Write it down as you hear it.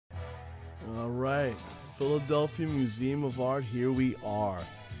All right, Philadelphia Museum of Art, here we are.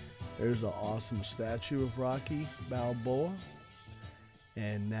 There's an awesome statue of Rocky Balboa.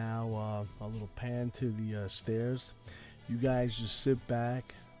 And now a little pan to the stairs. You guys just sit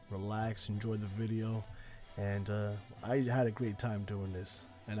back, relax, enjoy the video. And I had a great time doing this.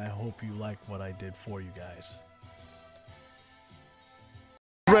 And I hope you like what I did for you guys.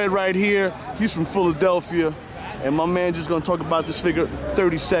 Red right here, he's from Philadelphia. And my man just gonna talk about this figure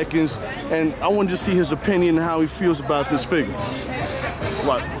 30 seconds. And I wanted to see his opinion and how he feels about this figure.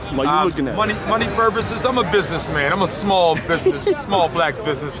 What you looking at? Money purposes, I'm a businessman. I'm a small business, small black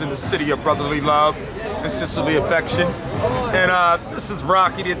business in the city of brotherly love and sisterly affection. And this is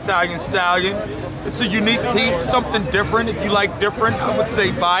Rocky, the Italian Stallion. It's a unique piece, something different. If you like different, I would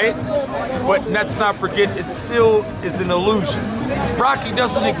say buy it. But let's not forget, it still is an illusion. Rocky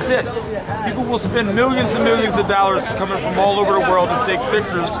doesn't exist. People will spend millions and millions of dollars coming from all over the world to take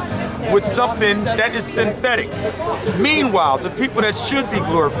pictures with something that is synthetic. Meanwhile, the people that should be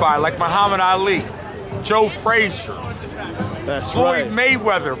glorified, like Muhammad Ali, Joe Frazier, Floyd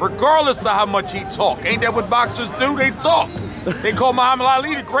Mayweather, regardless of how much he talk. Ain't that what boxers do? They talk. They call Muhammad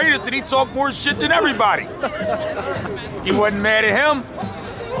Ali the greatest, and he talked more shit than everybody. You wasn't mad at him,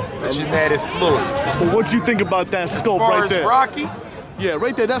 but you're mad at Floyd. Well, what you think about that sculpt right there? As far as Rocky? Yeah,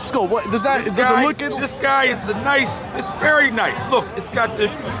 right there, that sculpt. What does that? This guy is it's very nice. Look, it's got the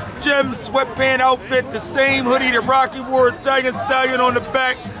gem sweatpant outfit, the same hoodie that Rocky wore, Italian Stallion on the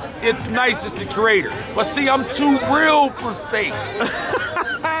back. It's nice, it's the creator. But see, I'm too real for fake.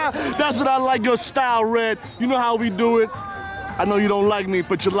 That's what I like, your style, Red. You know how we do it. I know you don't like me,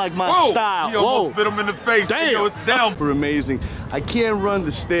 but you like my style. You almost spit him in the face. Damn. Yo, it's down. Super amazing. I can't run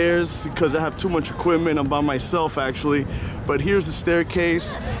the stairs because I have too much equipment. I'm by myself, actually. But here's the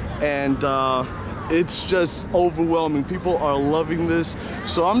staircase, and it's just overwhelming. People are loving this.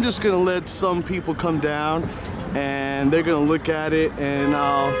 So I'm just gonna let some people come down, and they're gonna look at it, and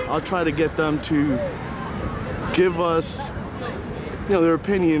I'll try to get them to give us, their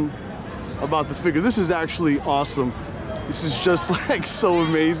opinion about the figure. This is actually awesome. This is just like so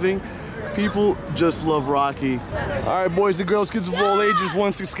amazing. People just love Rocky. All right, boys and girls, kids of all ages,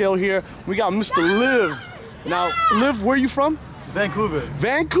 1/6 scale here. We got Mr. Liv. Now, Liv, where are you from? Vancouver.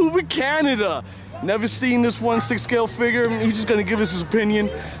 Vancouver, Canada. Never seen this 1/6 scale figure. He's just gonna give us his opinion.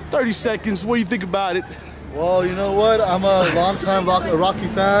 30 seconds, what do you think about it? Well, you know what? I'm a longtime Rocky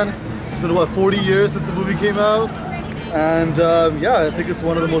fan. It's been, 40 years since the movie came out? And yeah, I think it's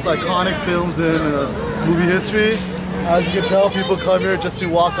one of the most iconic films in movie history. As you can tell, people come here just to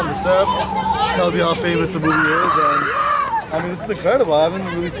walk on the steps. Tells you how famous the movie is. And I mean, this is incredible. I haven't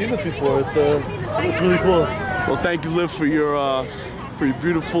really seen this before. It's really cool. Well, thank you, Liv, for your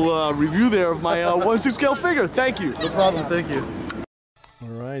beautiful review there of my 1/6 scale figure. Thank you. No problem. Thank you. All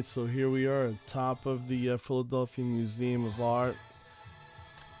right, so here we are at the top of the Philadelphia Museum of Art.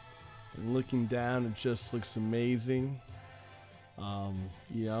 And looking down, it just looks amazing.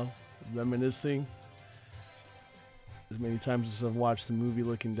 Reminiscing. As many times as I've watched the movie,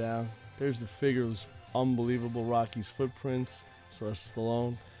 looking down. There's the figure. It was unbelievable. Rocky's footprints. Sylvester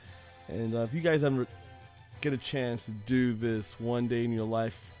Stallone. And if you guys ever get a chance to do this one day in your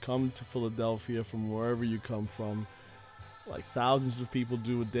life, come to Philadelphia from wherever you come from. Like thousands of people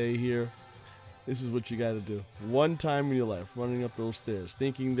do a day here. This is what you got to do. One time in your life, running up those stairs,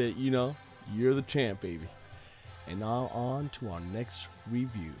 thinking that, you're the champ, baby. And now on to our next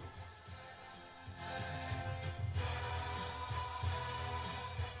review.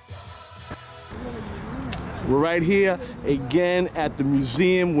 We're right here again at the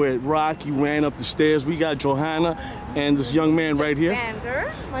museum where Rocky ran up the stairs. We got Johanna and this young man right here.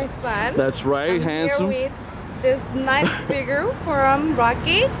 Alexander, my son. That's right, I'm handsome. Here with this nice figure from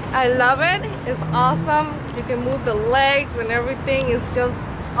Rocky. I love it. It's awesome. You can move the legs and everything. It's just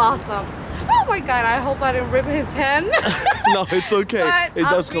awesome. Oh my God! I hope I didn't rip his hand. No, it's okay. But it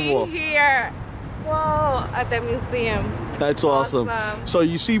does come off. Here, whoa, at the museum. That's awesome. So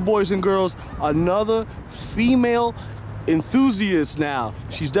you see, boys and girls, another female enthusiast now.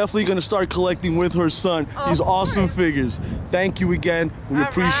 She's definitely going to start collecting with her son these awesome figures. Thank you again. We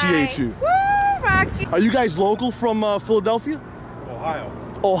appreciate you. Woo, Rocky. Are you guys local from Philadelphia? Ohio.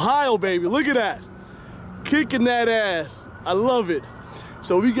 Ohio, baby. Look at that. Kicking that ass. I love it.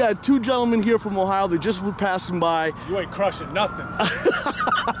 So we got two gentlemen here from Ohio. They just were passing by. You ain't crushing nothing.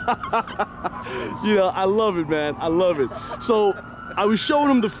 I love it, man. I love it. So I was showing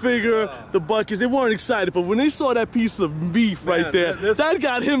them the figure, the buckets. They weren't excited, but when they saw that piece of beef right there, that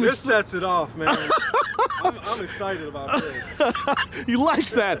got him excited. This sets it off, man. I'm excited about this. He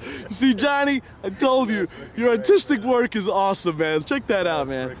likes that. You see, Johnny, I told you, your artistic work is awesome, man. Check that out,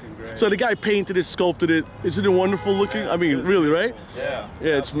 man. Great. So the guy painted it, sculpted it. Isn't it wonderful looking? I mean, really, right? Yeah.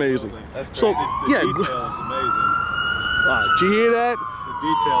 Yeah, it's amazing. That's great. So, the yeah. detail is amazing. Did you hear that? The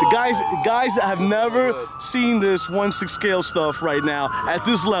detail. The guys that have never seen this 1/6 scale stuff right now at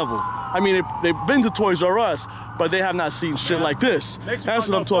this level. I mean, they've been to Toys R Us, but they have not seen shit like this. Makes me That's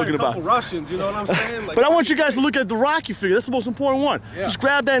what wanna I'm talking fight a about. couple Russians, you know what I'm saying? Like, But I want you guys to look at the Rocky figure. That's the most important one. Yeah. Just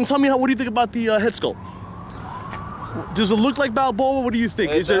grab that and tell me what do you think about the head sculpt? Does it look like Balboa? What do you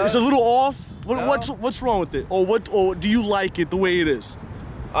think? It's a little off. What's wrong with it? Or do you like it the way it is?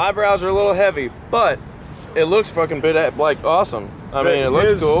 Eyebrows are a little heavy, but it looks fucking like awesome. I mean, it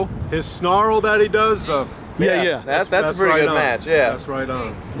looks cool. His snarl that he does, though. Yeah. That's a pretty right good on. match. Yeah. That's right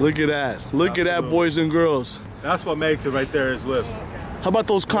on. Look at that. Look at that, boys and girls. That's what makes it right there, his lift. How about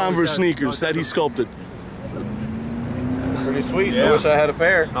those Converse sneakers that he sculpted? Pretty sweet. Yeah. I wish I had a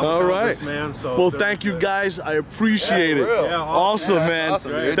pair. All right. Man, so Well, thank you guys. I appreciate it. real. Yeah, Awesome, Yeah, man. that's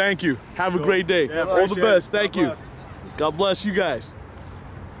awesome, dude. Thank you. Have a great day. Yeah, All the appreciate best. it. Thank God you. bless. God bless you guys.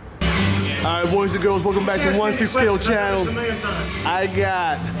 All right, boys and girls, welcome back to 1/6 Scale Channel. I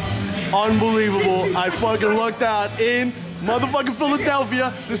got unbelievable. I fucking lucked out in motherfucking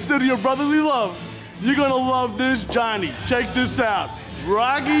Philadelphia, the city of brotherly love. You're gonna love this, Johnny. Check this out.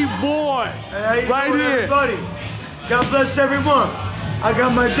 Rocky Boy. Hey, how right you doing, here. everybody? God bless everyone. I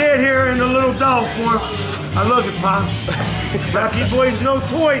got my dad here in a little doll form. I love you, Pops. Rocky Boy's no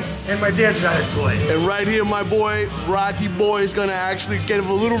toy, and my dad's got a toy. And right here, my boy, Rocky Boy, is gonna actually give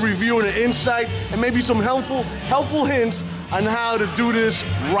a little review and an insight and maybe some helpful hints on how to do this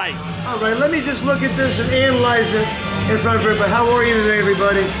right. All right, let me just look at this and analyze it in front of everybody. How are you today,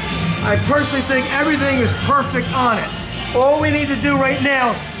 everybody? I personally think everything is perfect on it. All we need to do right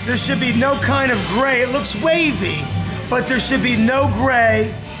now, there should be no kind of gray. It looks wavy, but there should be no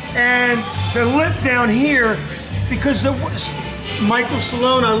gray. And the lip down here, because Michael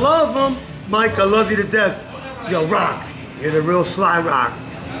Stallone, I love him. Mike, I love you to death. Yo, Rock, you're the real sly Rock.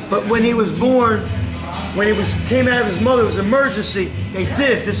 But when he was born, when he came out of his mother, it was an emergency. They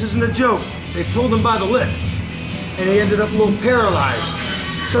did, this isn't a joke. They pulled him by the lip, and he ended up a little paralyzed.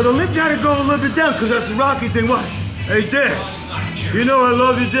 So the lip got to go a little bit down, because that's the Rocky thing. What? Hey, Dad, you know I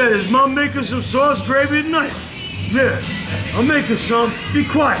love you, Dad. Is Mom making some sauce gravy tonight? Yeah, I'm making some. Be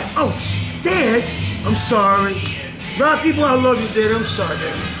quiet. Oh, Dad, I'm sorry. Rocky Boy, I love you, Dad. I'm sorry,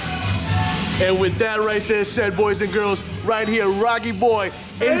 Dad. And with that right there said, boys and girls, right here, Rocky Boy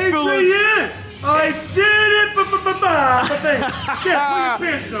in Philadelphia. I did it! Yeah,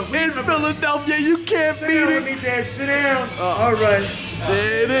 put your pants on. In Philadelphia, you can't Sit beat down with it. me, Dad. Sit down. All right.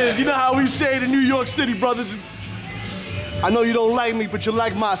 There it is. You know how we say it in New York City, brothers. I know you don't like me, but you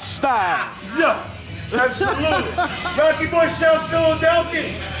like my style. Yeah, absolutely. Rocky Boy, South Philadelphia,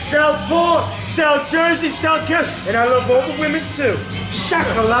 South Paul, South Jersey, South Carolina, and I love all the women too.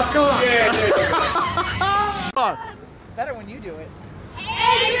 Shakalaka. Yeah. It's better when you do it.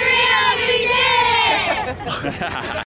 Adrian, we did it!